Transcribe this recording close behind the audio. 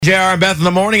JR and Beth in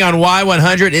the morning on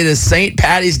Y100. It is St.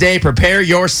 Patty's Day. Prepare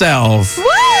yourself. Woo!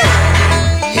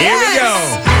 Here we go.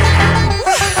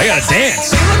 I got to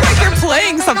dance. You look like you're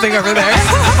playing something over there.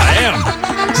 I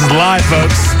am. This is live,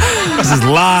 folks. This is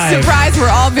live. Surprise,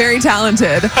 we're all very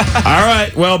talented. All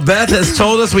right. Well, Beth has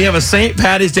told us we have a St.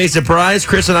 Patty's Day surprise.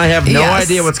 Chris and I have no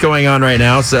idea what's going on right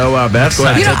now. So, Beth, go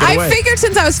ahead. Take it away. I figured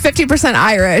since I was 50%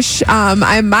 Irish,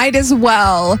 I might as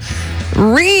well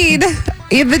read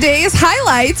the day's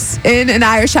highlights in an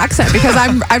Irish accent because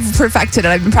I've perfected it.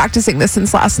 I've been practicing this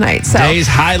since last night. So day's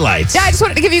highlights. Yeah, I just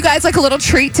wanted to give you guys like a little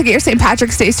treat to get your St.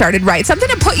 Patrick's Day started right. Something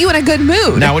to put you in a good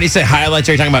mood. Now, when you say highlights,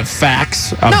 are you talking about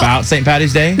facts about St.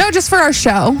 Patty's Day? No, just for our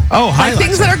show. Oh, highlights. Like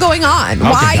things that are going on. Okay,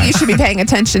 Why you should be paying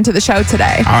attention to the show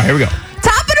today. All right, here we go.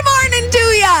 Top of the morning to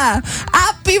ya.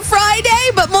 Happy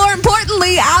Friday, but more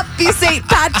importantly, happy St.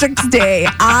 Patrick's Day.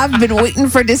 I've been waiting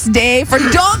for this day for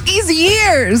donkey's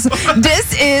years.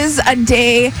 This is a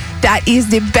day that is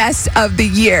the best of the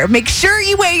year. Make sure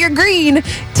you wear your green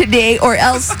today or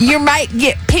else you might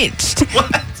get pinched.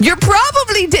 You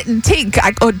probably didn't think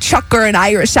I could chucker an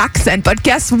Irish accent, but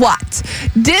guess what?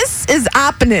 This is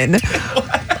happening.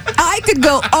 I could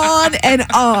go on and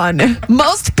on.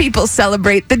 Most people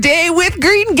celebrate the day with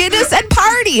green Guinness and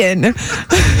partying.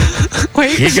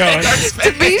 Wait, Keep going.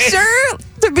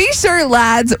 To be sure,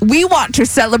 lads, we want to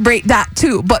celebrate that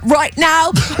too. But right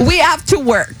now, we have to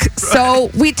work.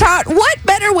 So we thought, what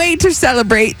better way to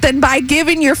celebrate than by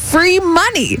giving your free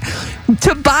money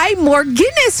to buy more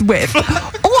Guinness with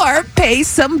or pay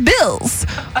some bills.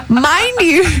 Mind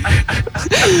you,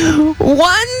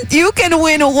 you can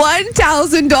win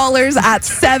 $1,000 at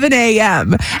 7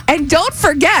 a.m. And don't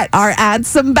forget, our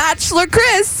handsome Bachelor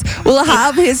Chris will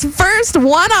have his first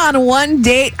one-on-one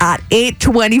date at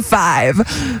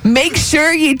 8:25. Make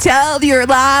sure you tell your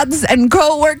lads and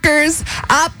co-workers,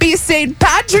 happy St.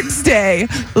 Patrick's Day.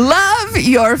 Love,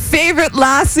 your favorite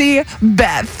lassie,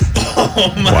 Beth.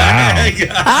 Oh, my God.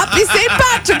 Happy St.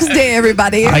 Patrick's Day,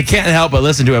 everybody. I can't help but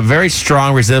listen to a very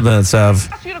strong resemblance of...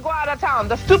 You to go out of town,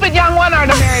 the stupid young one or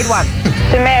the married one?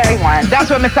 The married one. That's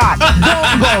what I thought.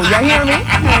 Don't go, you hear me?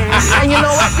 And you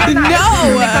know what? You're not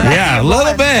No. Yeah, a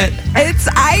little bit. It's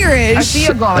Irish. I see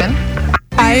you going.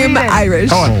 I am Irish.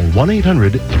 Hold on.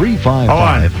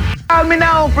 1-800-355. Call me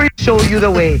now for show you the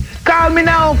way. Call me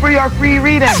now for your free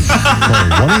reading.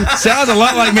 Sounds a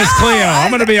lot like Miss Cleo.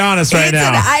 I'm going to be honest right now.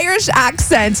 It's an Irish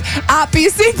accent. Happy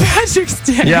St. Patrick's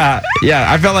Day. Yeah.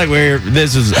 I felt like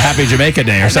this was Happy Jamaica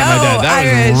Day or something like that. That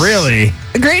Irish. was really...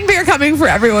 Green beer coming for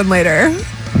everyone later.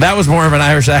 That was more of an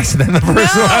Irish accent than the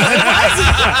first one.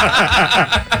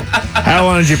 How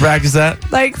long did you practice that?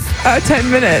 Like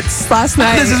 10 minutes last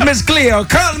night. This is Miss Cleo.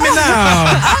 Call me now.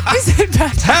 Happy St.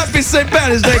 Patrick's Day. Happy St.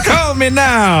 Patty's Day. Call me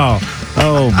now.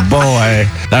 Oh, boy.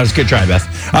 That was a good try, Beth.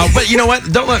 But you know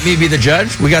what? Don't let me be the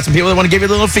judge. We got some people that want to give you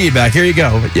a little feedback. Here you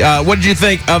go. What did you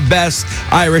think of Beth's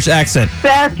Irish accent?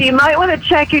 Beth, you might want to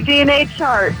check your DNA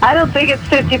chart. I don't think it's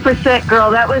 50%,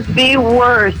 girl. That was the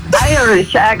worst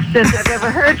Irish accent I've ever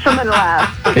heard someone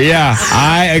laugh. Yeah,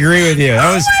 I agree with you.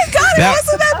 Oh, my God. It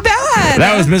wasn't that bad.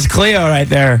 That was Miss Cleo right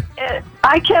there.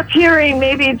 I kept hearing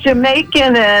maybe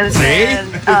Jamaican and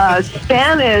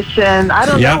Spanish, and I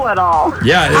don't know what all.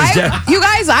 Yeah. You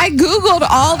guys, I Googled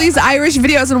all these Irish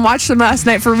videos and watched them last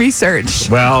night for research.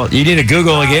 Well, you need to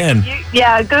Google again.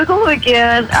 Google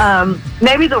again.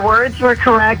 Maybe the words were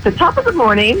correct. The top of the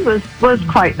morning was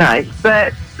quite nice,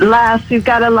 but last, you've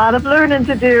got a lot of learning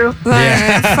to do. All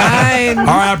right, fine. All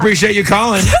right, I appreciate you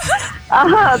calling.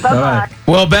 Bye-bye.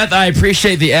 Well, Beth, I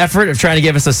appreciate the effort of trying to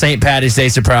give us a St. Patty's Day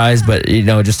surprise, but, it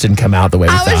just didn't come out the way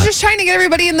we thought. I was just trying to get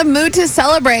everybody in the mood to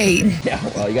celebrate. Yeah,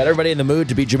 well, you got everybody in the mood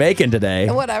to be Jamaican today.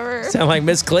 Whatever. Sound like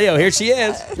Miss Cleo. Here she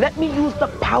is. Let me use the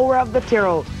power of the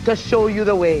tarot to show you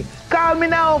the way. Call me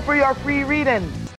now for your free reading.